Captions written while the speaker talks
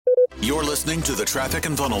You're listening to the Traffic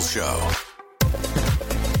and Funnels Show.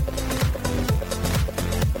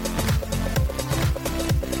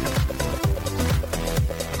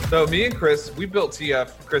 So me and Chris, we built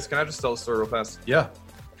TF. Chris, can I just tell a story real fast? Yeah.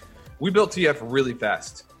 We built TF really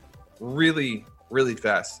fast. Really, really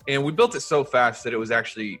fast. And we built it so fast that it was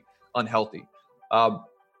actually unhealthy.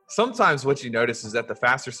 Sometimes what you notice is that the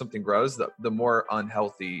faster something grows, the more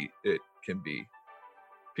unhealthy it can be.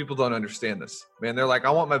 People don't understand this. Man, they're like, I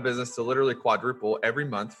want my business to literally quadruple every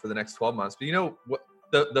month for the next 12 months. But you know what?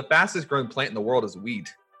 The fastest growing plant in the world is weed.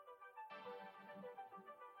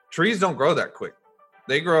 Trees don't grow that quick.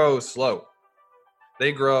 They grow slow.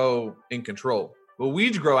 They grow in control. But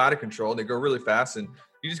weeds grow out of control. They grow really fast. And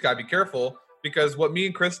you just got to be careful, because what me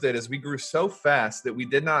and Chris did is we grew so fast that we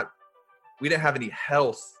didn't have any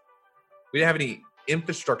health. We didn't have any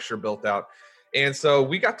infrastructure built out. And so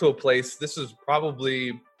we got to a place, this is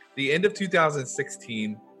probably the end of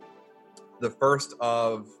 2016, the first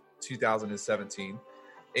of 2017.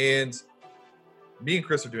 And me and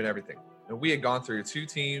Chris were doing everything. And we had gone through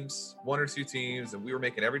one or two teams, and we were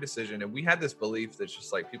making every decision. And we had this belief that's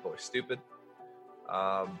just like, people are stupid.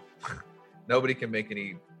 Nobody can make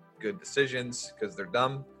any good decisions because they're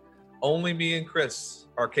dumb. Only me and Chris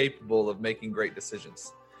are capable of making great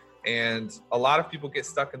decisions. And a lot of people get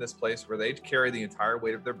stuck in this place where they carry the entire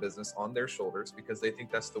weight of their business on their shoulders because they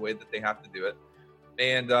think that's the way that they have to do it.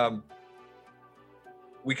 And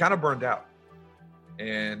we kind of burned out.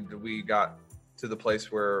 And we got to the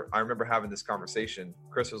place where I remember having this conversation.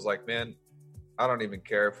 Chris was like, man, I don't even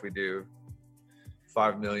care if we do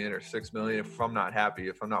 5 million or 6 million. If I'm not happy,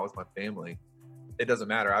 if I'm not with my family, it doesn't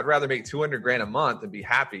matter. I'd rather make 200 grand a month and be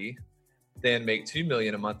happy than make 2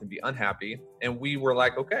 million a month and be unhappy. And we were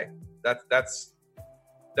like, okay, that's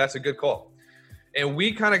a good call. And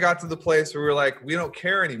we kind of got to the place where we were like, we don't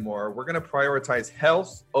care anymore. We're going to prioritize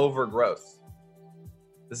health over growth.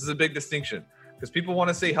 This is a big distinction, because people want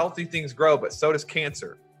to say healthy things grow, but so does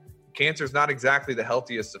cancer. Cancer is not exactly the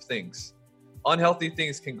healthiest of things. Unhealthy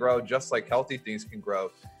things can grow just like healthy things can grow.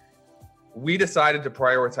 We decided to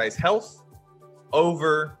prioritize health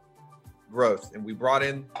over growth. And we brought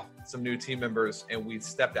in some new team members, and we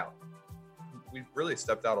stepped out. We really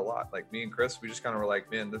stepped out a lot. Like me and Chris, we just kind of were like,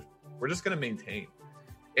 man, we're just going to maintain.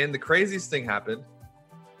 And the craziest thing happened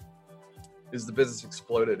is the business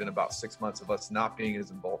exploded in about 6 months of us not being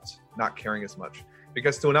as involved, not caring as much.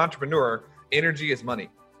 Because to an entrepreneur, energy is money.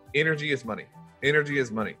 Energy is money. Energy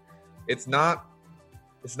is money. It's not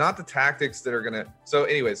the tactics that are going to. So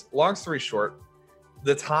anyways, long story short,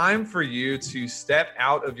 the time for you to step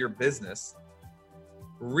out of your business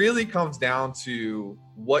really comes down to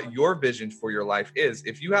what your vision for your life is.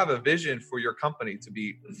 If you have a vision for your company to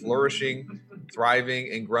be flourishing,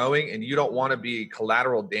 thriving, and growing, and you don't want to be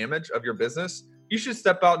collateral damage of your business, you should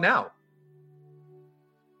step out now.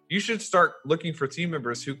 You should start looking for team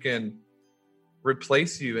members who can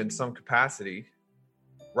replace you in some capacity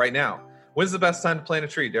right now. When's the best time to plant a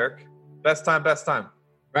tree, Derek? Best time.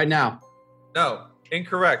 Right now. No,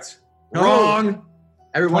 incorrect. No. Wrong.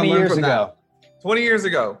 Everyone 20 learn years from ago. 20 years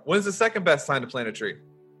ago. When's the second best time to plant a tree?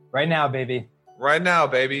 Right now, baby. Right now,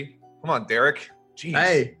 baby. Come on, Derek. Jeez.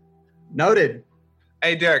 Hey, noted.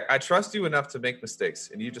 Hey, Derek, I trust you enough to make mistakes,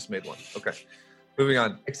 and you just made one. Okay. Moving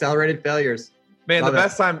on. Accelerated failures. Man, Love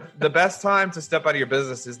the best time to step out of your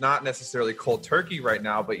business is not necessarily cold turkey right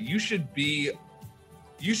now, but you should be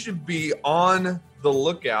on the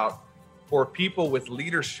lookout for people with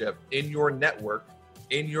leadership in your network,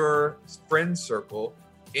 in your friend circle,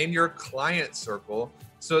 in your client circle,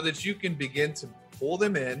 so that you can begin to pull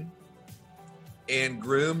them in and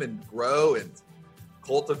groom and grow and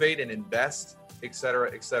cultivate and invest, et cetera,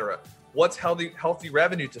 et cetera. What's healthy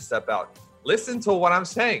revenue to step out? Listen to what I'm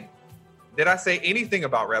saying. Did I say anything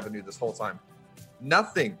about revenue this whole time?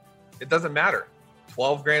 Nothing. It doesn't matter.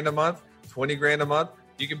 12 grand a month, 20 grand a month.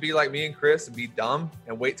 You can be like me and Chris and be dumb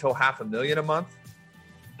and wait till $500,000 a month.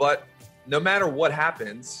 But no matter what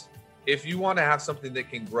happens, if you want to have something that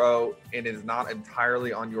can grow and is not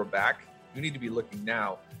entirely on your back, you need to be looking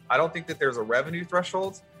now. I don't think that there's a revenue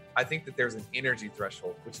threshold. I think that there's an energy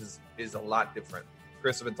threshold, which is a lot different.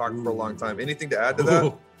 Chris, I've been talking for a long time. Anything to add to that?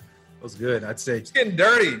 That was good. I'd say It's getting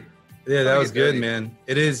dirty. yeah, that was good, dirty. man.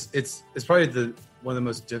 It is. It's probably one of the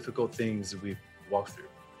most difficult things that we've walked through.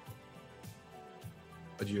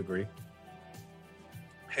 Would you agree?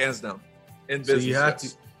 Hands down. In So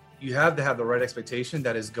business, you have to have the right expectation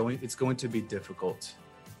that it's going to be difficult.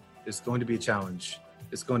 It's going to be a challenge.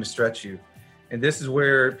 It's going to stretch you. And this is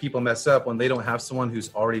where people mess up, when they don't have someone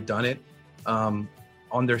who's already done it on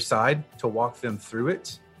their side to walk them through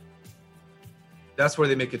it. That's where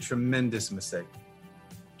they make a tremendous mistake.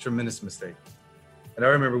 tremendous mistake. And I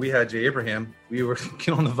remember we had Jay Abraham. We were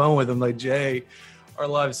getting on the phone with him like, Jay, our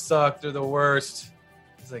lives suck. They're the worst.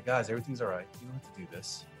 He's like, guys, everything's all right. You don't have to do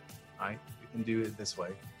this. All right? We can do it this way.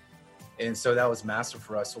 And so that was massive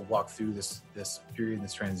for us to walk through this period,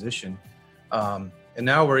 this transition. And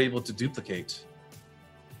now we're able to duplicate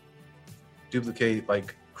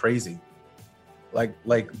like crazy,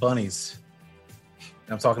 like bunnies.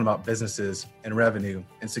 And I'm talking about businesses and revenue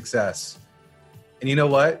and success. And you know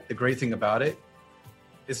what? The great thing about it,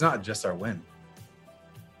 it's not just our win,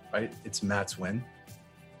 right? It's Matt's win.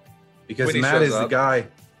 Because When he Matt shows is the up. guy,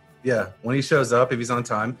 when he shows up, if he's on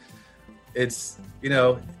time, it's,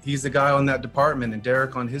 he's the guy on that department and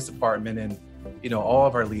Derek on his department and, all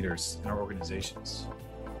of our leaders in our organizations.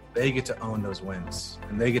 They get to own those wins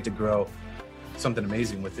and they get to grow something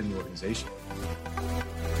amazing within the organization.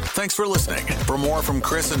 Thanks for listening. For more from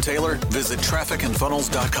Chris and Taylor, visit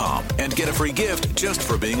trafficandfunnels.com and get a free gift just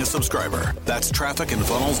for being a subscriber. That's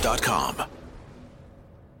trafficandfunnels.com.